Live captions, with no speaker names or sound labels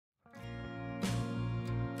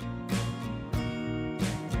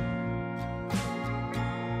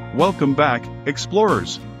Welcome back,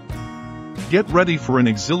 explorers. Get ready for an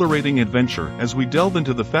exhilarating adventure as we delve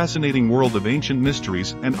into the fascinating world of ancient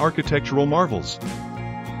mysteries and architectural marvels.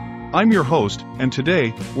 I'm your host, and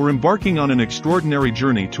today, we're embarking on an extraordinary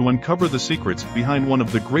journey to uncover the secrets behind one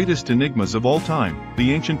of the greatest enigmas of all time,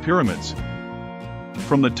 the ancient pyramids.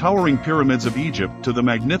 From the towering pyramids of Egypt to the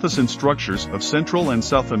magnificent structures of Central and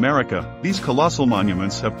South America, these colossal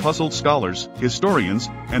monuments have puzzled scholars, historians,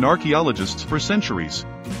 and archaeologists for centuries.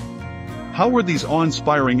 How were these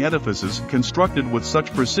awe-inspiring edifices constructed with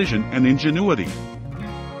such precision and ingenuity?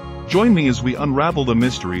 Join me as we unravel the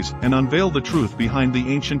mysteries and unveil the truth behind the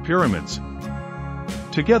ancient pyramids.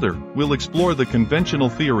 Together, we'll explore the conventional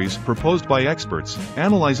theories proposed by experts,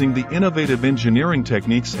 analyzing the innovative engineering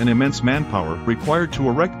techniques and immense manpower required to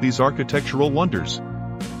erect these architectural wonders.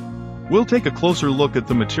 We'll take a closer look at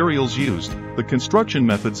the materials used, the construction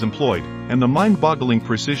methods employed, and the mind-boggling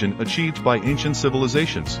precision achieved by ancient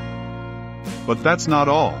civilizations. But that's not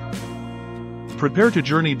all. Prepare to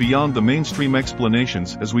journey beyond the mainstream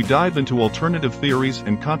explanations as we dive into alternative theories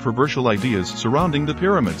and controversial ideas surrounding the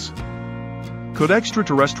pyramids. Could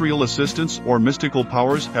extraterrestrial assistance or mystical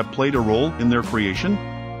powers have played a role in their creation?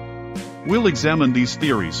 We'll examine these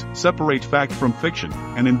theories, separate fact from fiction,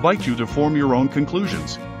 and invite you to form your own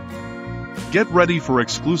conclusions. Get ready for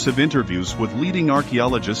exclusive interviews with leading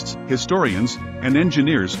archaeologists, historians, and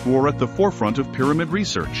engineers who are at the forefront of pyramid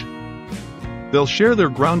research. They'll share their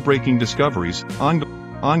groundbreaking discoveries,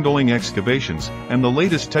 ongoing excavations, and the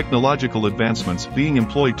latest technological advancements being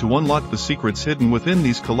employed to unlock the secrets hidden within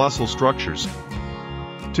these colossal structures.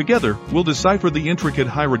 Together, we'll decipher the intricate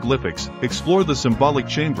hieroglyphics, explore the symbolic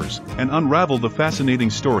chambers, and unravel the fascinating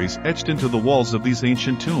stories etched into the walls of these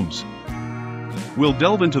ancient tombs. We'll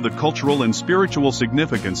delve into the cultural and spiritual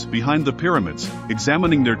significance behind the pyramids,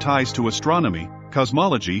 examining their ties to astronomy,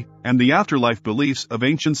 cosmology, and the afterlife beliefs of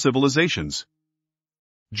ancient civilizations.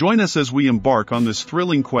 Join us as we embark on this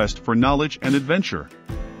thrilling quest for knowledge and adventure.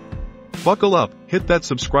 Buckle up, hit that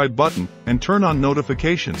subscribe button, and turn on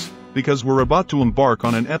notifications, because we're about to embark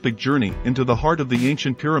on an epic journey into the heart of the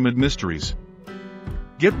ancient pyramid mysteries.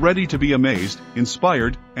 Get ready to be amazed,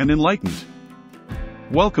 inspired, and enlightened.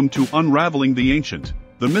 Welcome to Unraveling the Ancient,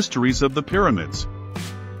 the mysteries of the pyramids.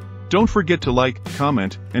 Don't forget to like,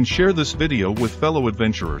 comment, and share this video with fellow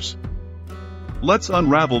adventurers. Let's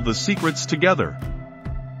unravel the secrets together.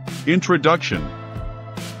 Introduction.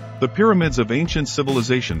 The pyramids of ancient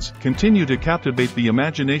civilizations continue to captivate the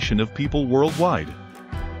imagination of people worldwide.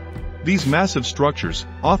 These massive structures,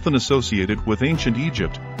 often associated with ancient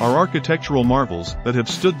Egypt, are architectural marvels that have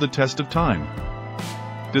stood the test of time.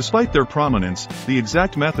 Despite their prominence, the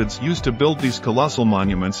exact methods used to build these colossal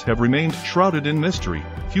monuments have remained shrouded in mystery,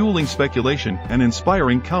 fueling speculation and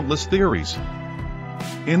inspiring countless theories.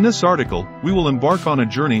 In this article, we will embark on a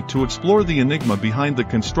journey to explore the enigma behind the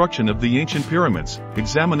construction of the ancient pyramids,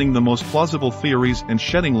 examining the most plausible theories and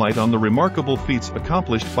shedding light on the remarkable feats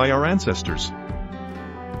accomplished by our ancestors.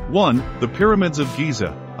 1. The Pyramids of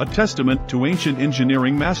Giza, a testament to ancient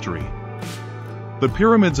engineering mastery. The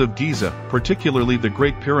pyramids of Giza, particularly the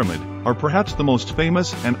Great Pyramid, are perhaps the most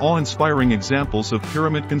famous and awe-inspiring examples of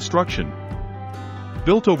pyramid construction.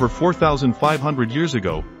 Built over 4,500 years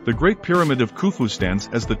ago, the Great Pyramid of Khufu stands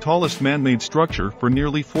as the tallest man-made structure for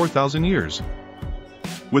nearly 4,000 years.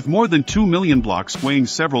 With more than 2 million blocks weighing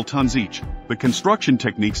several tons each, the construction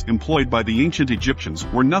techniques employed by the ancient Egyptians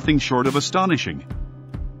were nothing short of astonishing.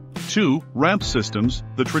 2. Ramp systems,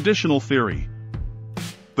 the traditional theory.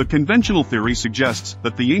 The conventional theory suggests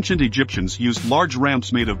that the ancient Egyptians used large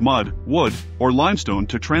ramps made of mud, wood, or limestone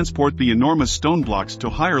to transport the enormous stone blocks to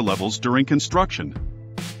higher levels during construction.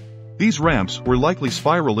 These ramps were likely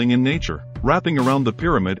spiraling in nature, wrapping around the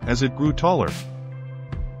pyramid as it grew taller.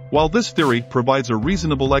 While this theory provides a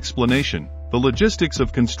reasonable explanation, the logistics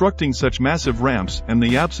of constructing such massive ramps and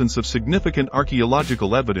the absence of significant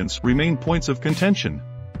archaeological evidence remain points of contention.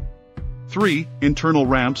 3. Internal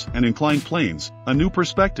ramps and inclined planes, a new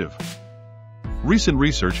perspective. Recent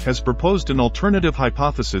research has proposed an alternative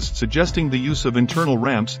hypothesis suggesting the use of internal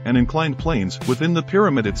ramps and inclined planes within the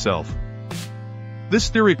pyramid itself. This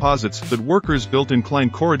theory posits that workers built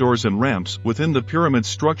inclined corridors and ramps within the pyramid's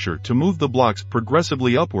structure to move the blocks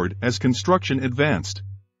progressively upward as construction advanced.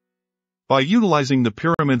 By utilizing the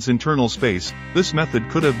pyramid's internal space, this method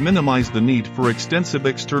could have minimized the need for extensive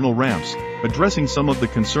external ramps, addressing some of the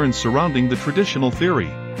concerns surrounding the traditional theory.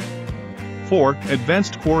 4.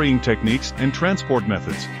 Advanced quarrying techniques and transport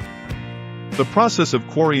methods. The process of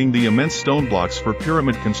quarrying the immense stone blocks for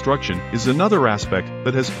pyramid construction is another aspect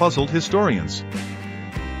that has puzzled historians.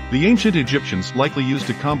 The ancient Egyptians likely used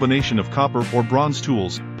a combination of copper or bronze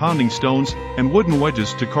tools, pounding stones, and wooden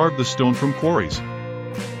wedges to carve the stone from quarries.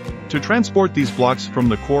 To transport these blocks from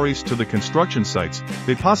the quarries to the construction sites,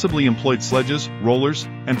 they possibly employed sledges, rollers,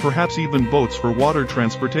 and perhaps even boats for water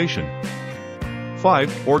transportation.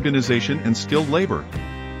 5. Organization and skilled labor.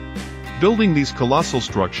 Building these colossal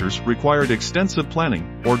structures required extensive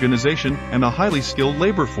planning, organization, and a highly skilled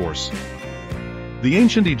labor force. The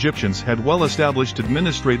ancient Egyptians had well-established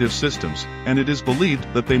administrative systems, and it is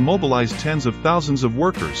believed that they mobilized tens of thousands of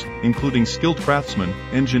workers, including skilled craftsmen,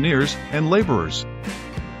 engineers, and laborers.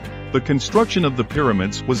 The construction of the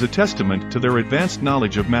pyramids was a testament to their advanced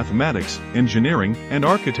knowledge of mathematics, engineering, and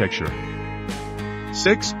architecture.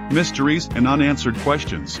 6. Mysteries and unanswered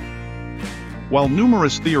questions. While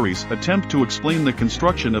numerous theories attempt to explain the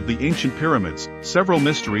construction of the ancient pyramids, several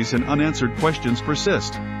mysteries and unanswered questions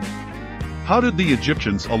persist. How did the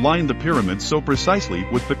Egyptians align the pyramids so precisely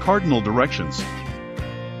with the cardinal directions?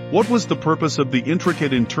 What was the purpose of the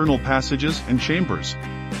intricate internal passages and chambers?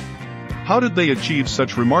 How did they achieve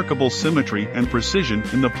such remarkable symmetry and precision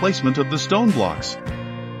in the placement of the stone blocks?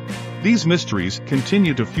 These mysteries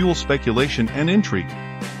continue to fuel speculation and intrigue.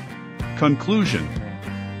 Conclusion.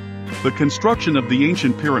 The construction of the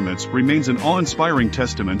ancient pyramids remains an awe-inspiring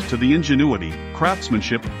testament to the ingenuity,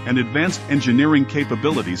 craftsmanship, and advanced engineering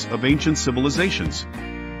capabilities of ancient civilizations.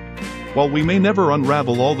 While we may never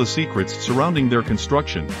unravel all the secrets surrounding their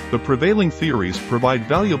construction, the prevailing theories provide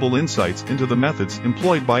valuable insights into the methods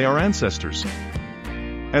employed by our ancestors.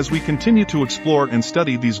 As we continue to explore and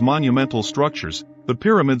study these monumental structures, the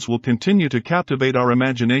pyramids will continue to captivate our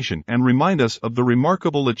imagination and remind us of the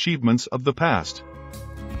remarkable achievements of the past.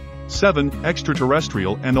 7.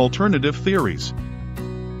 Extraterrestrial and alternative theories.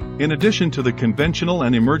 In addition to the conventional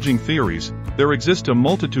and emerging theories, there exist a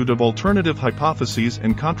multitude of alternative hypotheses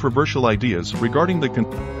and controversial ideas regarding the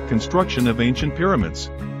construction of ancient pyramids.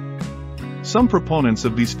 Some proponents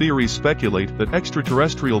of these theories speculate that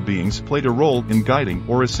extraterrestrial beings played a role in guiding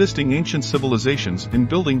or assisting ancient civilizations in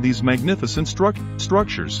building these magnificent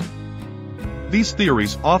structures. These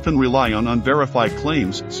theories often rely on unverified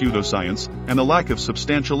claims, pseudoscience, and a lack of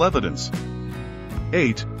substantial evidence.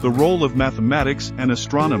 8. The role of mathematics and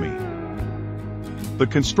astronomy. The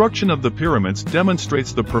construction of the pyramids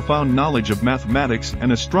demonstrates the profound knowledge of mathematics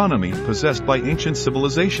and astronomy possessed by ancient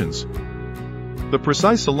civilizations. The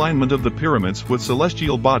precise alignment of the pyramids with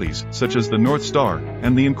celestial bodies, such as the North Star,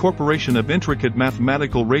 and the incorporation of intricate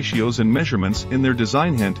mathematical ratios and measurements in their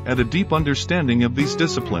design hint at a deep understanding of these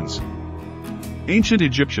disciplines. Ancient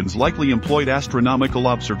Egyptians likely employed astronomical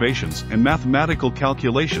observations and mathematical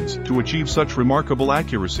calculations to achieve such remarkable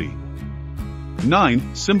accuracy.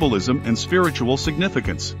 9. Symbolism and spiritual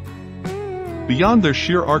significance. Beyond their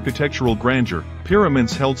sheer architectural grandeur,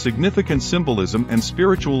 pyramids held significant symbolism and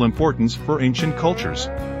spiritual importance for ancient cultures.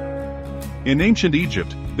 In ancient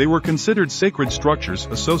Egypt, they were considered sacred structures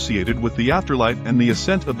associated with the afterlife and the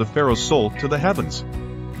ascent of the pharaoh's soul to the heavens.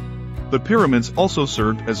 The pyramids also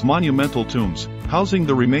served as monumental tombs, housing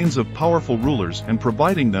the remains of powerful rulers and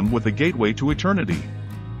providing them with a gateway to eternity.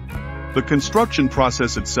 The construction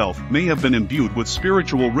process itself may have been imbued with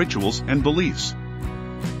spiritual rituals and beliefs.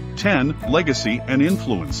 10. Legacy and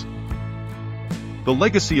influence. The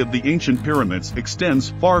legacy of the ancient pyramids extends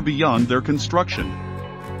far beyond their construction.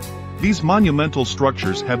 These monumental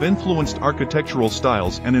structures have influenced architectural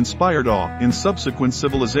styles and inspired awe in subsequent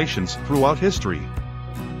civilizations throughout history.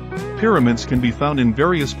 Pyramids can be found in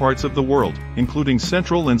various parts of the world, including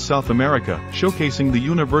Central and South America, showcasing the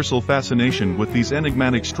universal fascination with these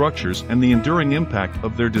enigmatic structures and the enduring impact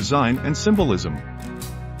of their design and symbolism.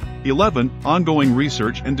 11. Ongoing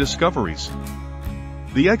research and discoveries.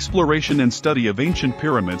 The exploration and study of ancient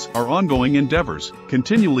pyramids are ongoing endeavors,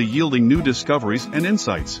 continually yielding new discoveries and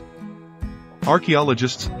insights.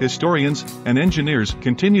 Archaeologists, historians, and engineers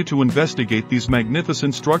continue to investigate these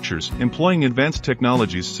magnificent structures, employing advanced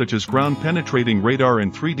technologies such as ground-penetrating radar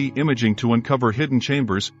and 3D imaging to uncover hidden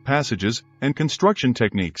chambers, passages, and construction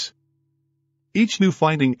techniques. Each new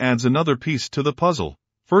finding adds another piece to the puzzle,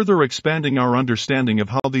 further expanding our understanding of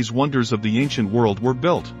how these wonders of the ancient world were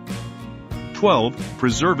built. 12.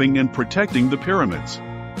 Preserving and protecting the pyramids.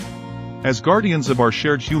 As guardians of our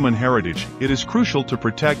shared human heritage, it is crucial to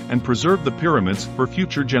protect and preserve the pyramids for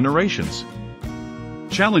future generations.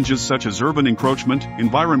 Challenges such as urban encroachment,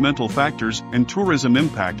 environmental factors, and tourism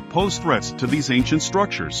impact pose threats to these ancient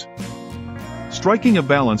structures. Striking a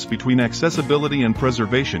balance between accessibility and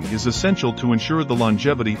preservation is essential to ensure the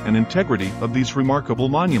longevity and integrity of these remarkable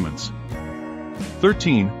monuments.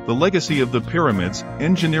 13. The legacy of the pyramids,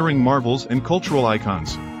 engineering marvels and cultural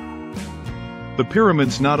icons. The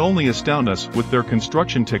pyramids not only astound us with their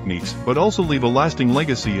construction techniques but also leave a lasting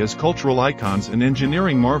legacy as cultural icons and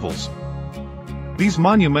engineering marvels. These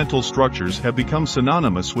monumental structures have become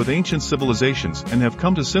synonymous with ancient civilizations and have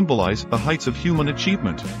come to symbolize the heights of human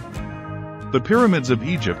achievement. The pyramids of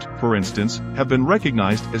Egypt, for instance, have been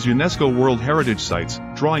recognized as UNESCO World Heritage Sites,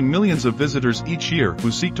 drawing millions of visitors each year who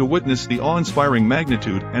seek to witness the awe-inspiring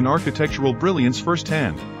magnitude and architectural brilliance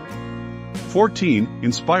firsthand. 14.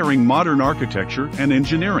 Inspiring modern architecture and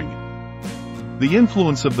engineering. The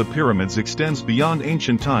influence of the pyramids extends beyond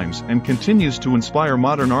ancient times and continues to inspire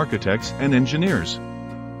modern architects and engineers.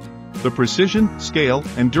 The precision, scale,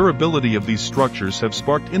 and durability of these structures have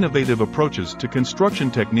sparked innovative approaches to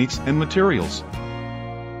construction techniques and materials.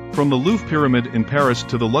 From the Louvre Pyramid in Paris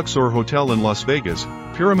to the Luxor Hotel in Las Vegas,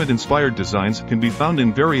 pyramid-inspired designs can be found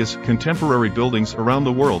in various contemporary buildings around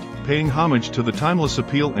the world, paying homage to the timeless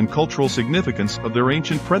appeal and cultural significance of their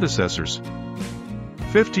ancient predecessors.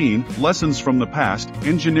 15. Lessons from the past,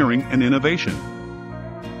 engineering and innovation.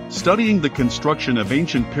 Studying the construction of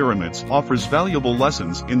ancient pyramids offers valuable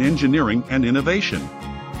lessons in engineering and innovation.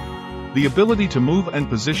 The ability to move and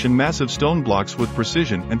position massive stone blocks with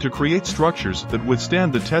precision and to create structures that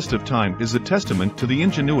withstand the test of time is a testament to the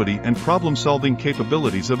ingenuity and problem-solving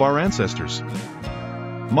capabilities of our ancestors.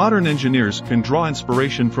 Modern engineers can draw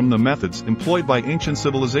inspiration from the methods employed by ancient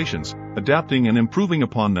civilizations, adapting and improving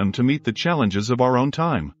upon them to meet the challenges of our own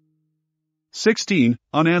time. 16.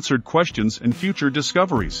 Unanswered questions and future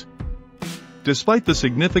discoveries. Despite the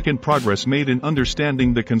significant progress made in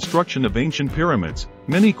understanding the construction of ancient pyramids,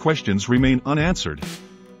 many questions remain unanswered.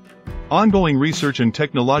 Ongoing research and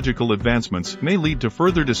technological advancements may lead to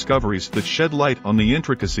further discoveries that shed light on the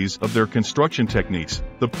intricacies of their construction techniques,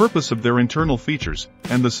 the purpose of their internal features,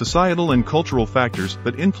 and the societal and cultural factors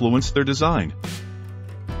that influence their design.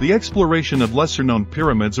 The exploration of lesser-known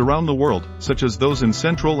pyramids around the world, such as those in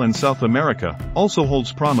Central and South America, also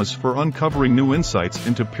holds promise for uncovering new insights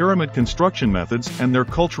into pyramid construction methods and their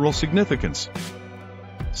cultural significance.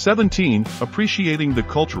 17. Appreciating the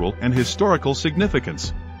cultural and historical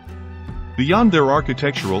significance. Beyond their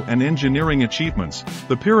architectural and engineering achievements,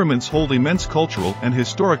 the pyramids hold immense cultural and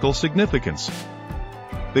historical significance.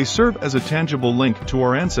 They serve as a tangible link to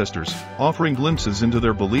our ancestors, offering glimpses into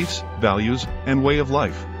their beliefs, values, and way of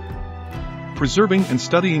life. Preserving and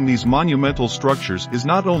studying these monumental structures is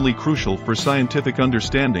not only crucial for scientific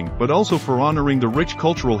understanding but also for honoring the rich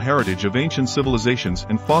cultural heritage of ancient civilizations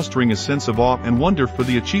and fostering a sense of awe and wonder for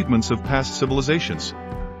the achievements of past civilizations.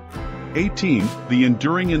 18. The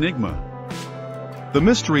enduring enigma. The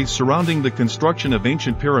mystery surrounding the construction of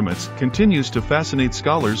ancient pyramids continues to fascinate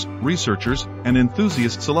scholars, researchers, and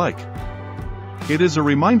enthusiasts alike. It is a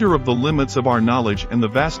reminder of the limits of our knowledge and the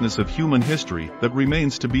vastness of human history that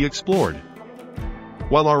remains to be explored.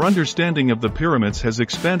 While our understanding of the pyramids has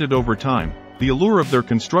expanded over time, the allure of their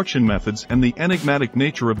construction methods and the enigmatic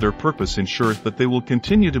nature of their purpose ensure that they will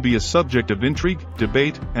continue to be a subject of intrigue,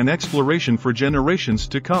 debate, and exploration for generations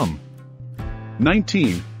to come.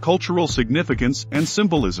 19. Cultural significance and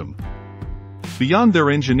symbolism. Beyond their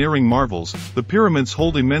engineering marvels, the pyramids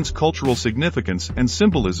hold immense cultural significance and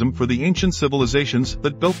symbolism for the ancient civilizations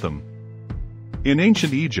that built them. In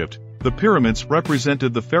ancient Egypt, the pyramids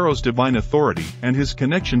represented the pharaoh's divine authority and his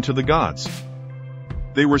connection to the gods.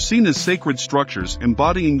 They were seen as sacred structures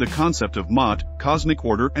embodying the concept of Ma'at, cosmic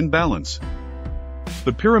order and balance.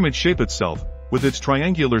 The pyramid shape itself, with its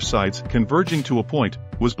triangular sides converging to a point,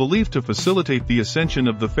 was believed to facilitate the ascension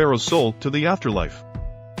of the pharaoh's soul to the afterlife.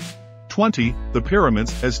 20. The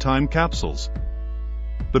pyramids as time capsules.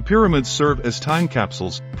 The pyramids serve as time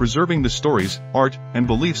capsules, preserving the stories, art, and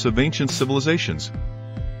beliefs of ancient civilizations.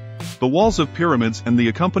 The walls of pyramids and the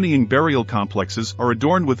accompanying burial complexes are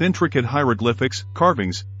adorned with intricate hieroglyphics,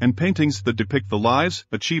 carvings, and paintings that depict the lives,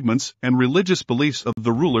 achievements, and religious beliefs of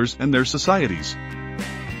the rulers and their societies.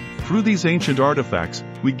 Through these ancient artifacts,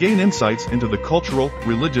 we gain insights into the cultural,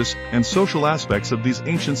 religious, and social aspects of these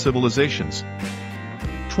ancient civilizations.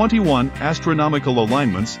 21. Astronomical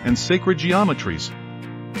alignments and sacred geometries.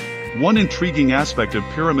 One intriguing aspect of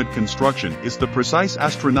pyramid construction is the precise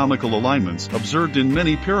astronomical alignments observed in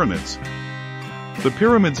many pyramids. The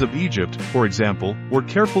pyramids of Egypt, for example, were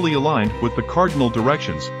carefully aligned with the cardinal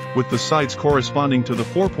directions, with the sides corresponding to the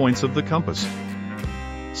 4 points of the compass.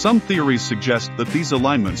 Some theories suggest that these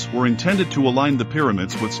alignments were intended to align the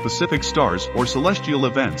pyramids with specific stars or celestial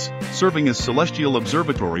events, serving as celestial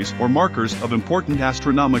observatories or markers of important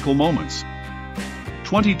astronomical moments.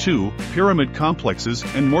 22. Pyramid complexes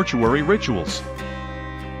and mortuary rituals.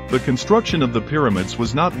 The construction of the pyramids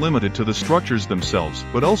was not limited to the structures themselves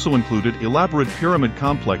but also included elaborate pyramid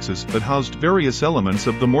complexes that housed various elements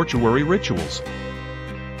of the mortuary rituals.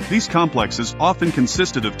 These complexes often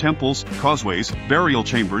consisted of temples, causeways, burial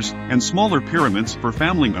chambers, and smaller pyramids for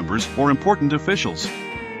family members or important officials.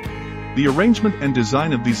 The arrangement and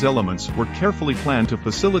design of these elements were carefully planned to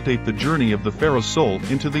facilitate the journey of the pharaoh's soul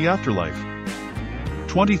into the afterlife.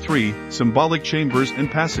 23. Symbolic chambers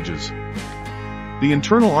and passages. The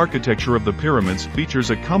internal architecture of the pyramids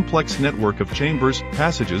features a complex network of chambers,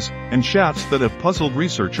 passages, and shafts that have puzzled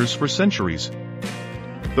researchers for centuries.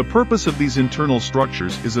 The purpose of these internal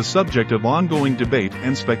structures is a subject of ongoing debate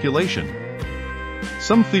and speculation.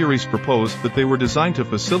 Some theories propose that they were designed to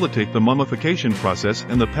facilitate the mummification process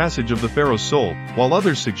and the passage of the pharaoh's soul, while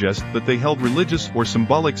others suggest that they held religious or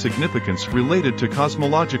symbolic significance related to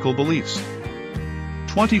cosmological beliefs.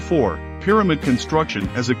 24. Pyramid construction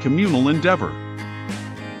as a communal endeavor.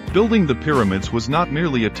 Building the pyramids was not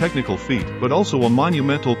merely a technical feat but also a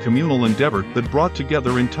monumental communal endeavor that brought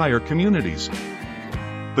together entire communities.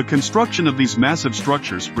 The construction of these massive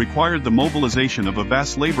structures required the mobilization of a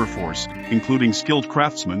vast labor force, including skilled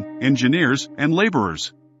craftsmen, engineers, and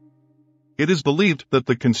laborers. It is believed that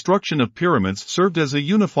the construction of pyramids served as a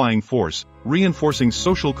unifying force, reinforcing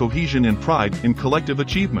social cohesion and pride in collective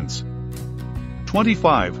achievements.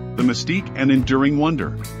 25. The mystique and enduring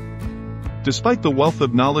wonder. Despite the wealth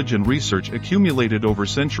of knowledge and research accumulated over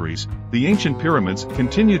centuries, the ancient pyramids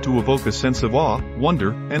continue to evoke a sense of awe, wonder,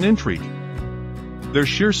 and intrigue. Their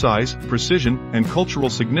sheer size, precision, and cultural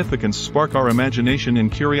significance spark our imagination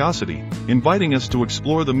and curiosity, inviting us to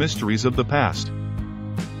explore the mysteries of the past.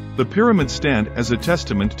 The pyramids stand as a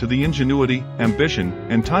testament to the ingenuity, ambition,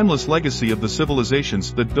 and timeless legacy of the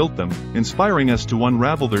civilizations that built them, inspiring us to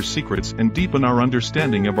unravel their secrets and deepen our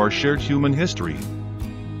understanding of our shared human history.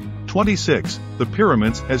 26. The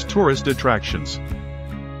pyramids as tourist attractions.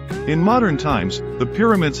 In modern times, the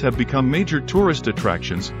pyramids have become major tourist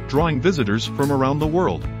attractions, drawing visitors from around the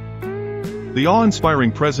world. The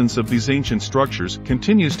awe-inspiring presence of these ancient structures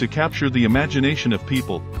continues to capture the imagination of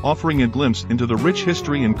people, offering a glimpse into the rich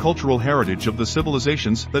history and cultural heritage of the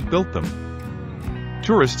civilizations that built them.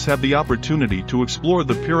 Tourists have the opportunity to explore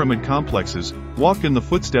the pyramid complexes, walk in the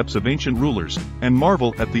footsteps of ancient rulers, and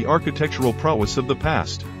marvel at the architectural prowess of the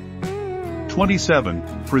past.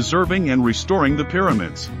 27. Preserving and restoring the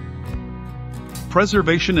pyramids.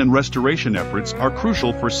 Preservation and restoration efforts are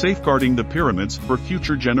crucial for safeguarding the pyramids for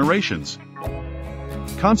future generations.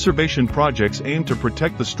 Conservation projects aim to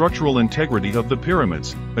protect the structural integrity of the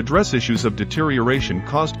pyramids, address issues of deterioration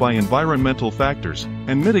caused by environmental factors,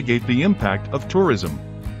 and mitigate the impact of tourism.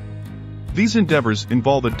 These endeavors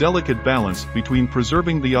involve a delicate balance between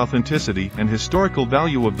preserving the authenticity and historical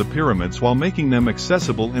value of the pyramids while making them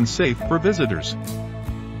accessible and safe for visitors.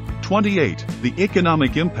 28. The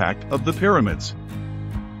economic impact of the pyramids.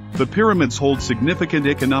 The pyramids hold significant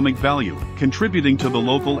economic value, contributing to the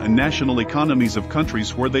local and national economies of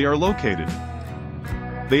countries where they are located.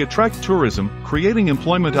 They attract tourism, creating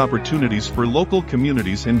employment opportunities for local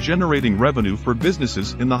communities and generating revenue for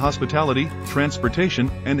businesses in the hospitality, transportation,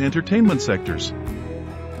 and entertainment sectors.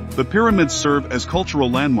 The pyramids serve as cultural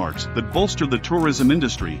landmarks that bolster the tourism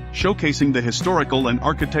industry, showcasing the historical and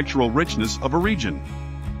architectural richness of a region.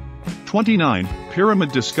 29.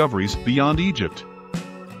 Pyramid discoveries beyond Egypt.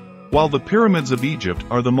 While the pyramids of Egypt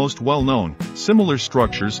are the most well-known, similar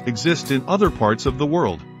structures exist in other parts of the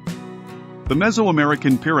world. The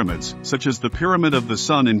Mesoamerican pyramids, such as the Pyramid of the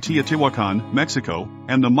Sun in Teotihuacan, Mexico,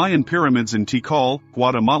 and the Mayan pyramids in Tikal,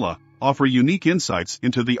 Guatemala, offer unique insights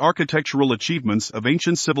into the architectural achievements of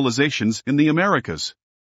ancient civilizations in the Americas.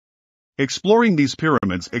 Exploring these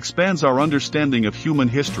pyramids expands our understanding of human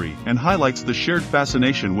history and highlights the shared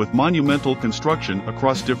fascination with monumental construction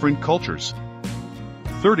across different cultures.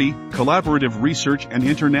 30. Collaborative research and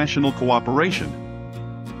international cooperation.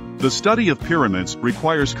 The study of pyramids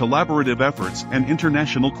requires collaborative efforts and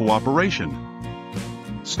international cooperation.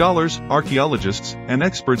 Scholars, archaeologists, and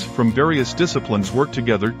experts from various disciplines work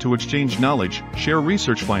together to exchange knowledge, share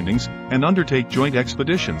research findings, and undertake joint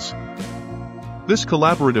expeditions. This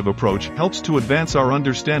collaborative approach helps to advance our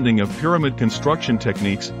understanding of pyramid construction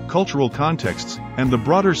techniques, cultural contexts, and the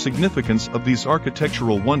broader significance of these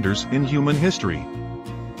architectural wonders in human history.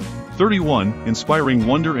 31. Inspiring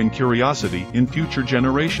wonder and curiosity in future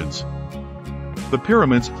generations. The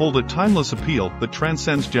pyramids hold a timeless appeal that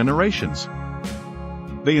transcends generations.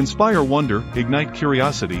 They inspire wonder, ignite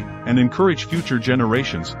curiosity, and encourage future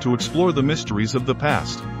generations to explore the mysteries of the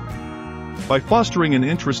past. By fostering an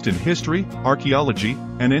interest in history, archaeology,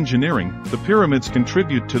 and engineering, the pyramids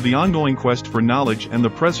contribute to the ongoing quest for knowledge and the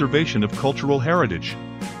preservation of cultural heritage.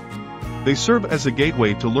 They serve as a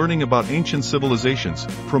gateway to learning about ancient civilizations,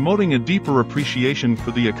 promoting a deeper appreciation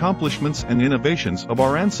for the accomplishments and innovations of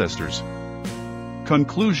our ancestors.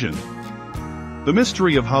 Conclusion. The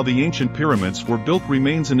mystery of how the ancient pyramids were built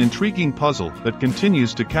remains an intriguing puzzle that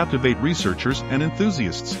continues to captivate researchers and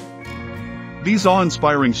enthusiasts. These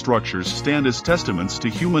awe-inspiring structures stand as testaments to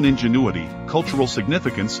human ingenuity, cultural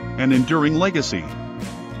significance, and enduring legacy.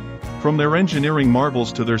 From their engineering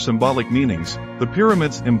marvels to their symbolic meanings, the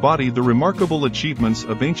pyramids embody the remarkable achievements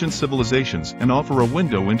of ancient civilizations and offer a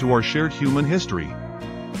window into our shared human history.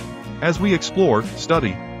 As we explore,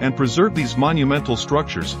 study, and preserve these monumental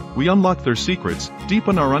structures, we unlock their secrets,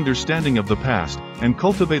 deepen our understanding of the past, and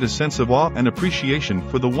cultivate a sense of awe and appreciation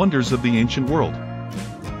for the wonders of the ancient world.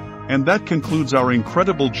 And that concludes our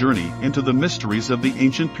incredible journey into the mysteries of the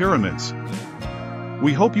ancient pyramids.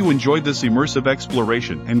 We hope you enjoyed this immersive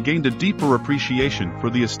exploration and gained a deeper appreciation for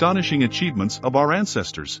the astonishing achievements of our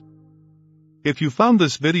ancestors. If you found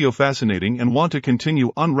this video fascinating and want to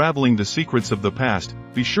continue unraveling the secrets of the past,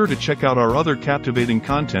 be sure to check out our other captivating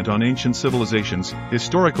content on ancient civilizations,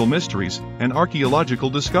 historical mysteries, and archaeological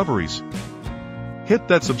discoveries. Hit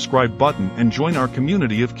that subscribe button and join our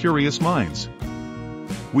community of curious minds.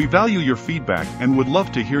 We value your feedback and would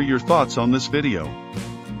love to hear your thoughts on this video.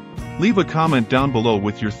 Leave a comment down below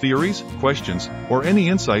with your theories, questions, or any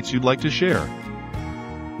insights you'd like to share.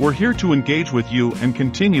 We're here to engage with you and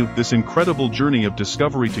continue this incredible journey of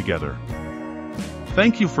discovery together.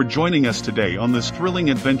 Thank you for joining us today on this thrilling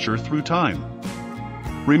adventure through time.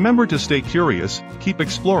 Remember to stay curious, keep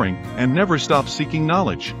exploring, and never stop seeking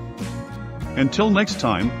knowledge. Until next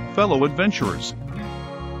time, fellow adventurers.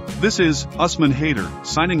 This is Usman Haider,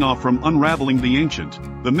 signing off from Unraveling the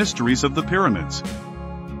Ancient, the Mysteries of the Pyramids.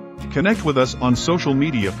 Connect with us on social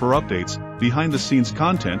media for updates, behind-the-scenes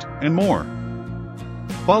content, and more.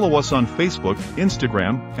 Follow us on Facebook,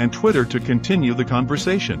 Instagram, and Twitter to continue the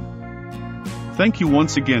conversation. Thank you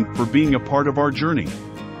once again for being a part of our journey.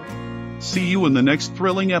 See you in the next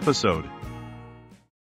thrilling episode.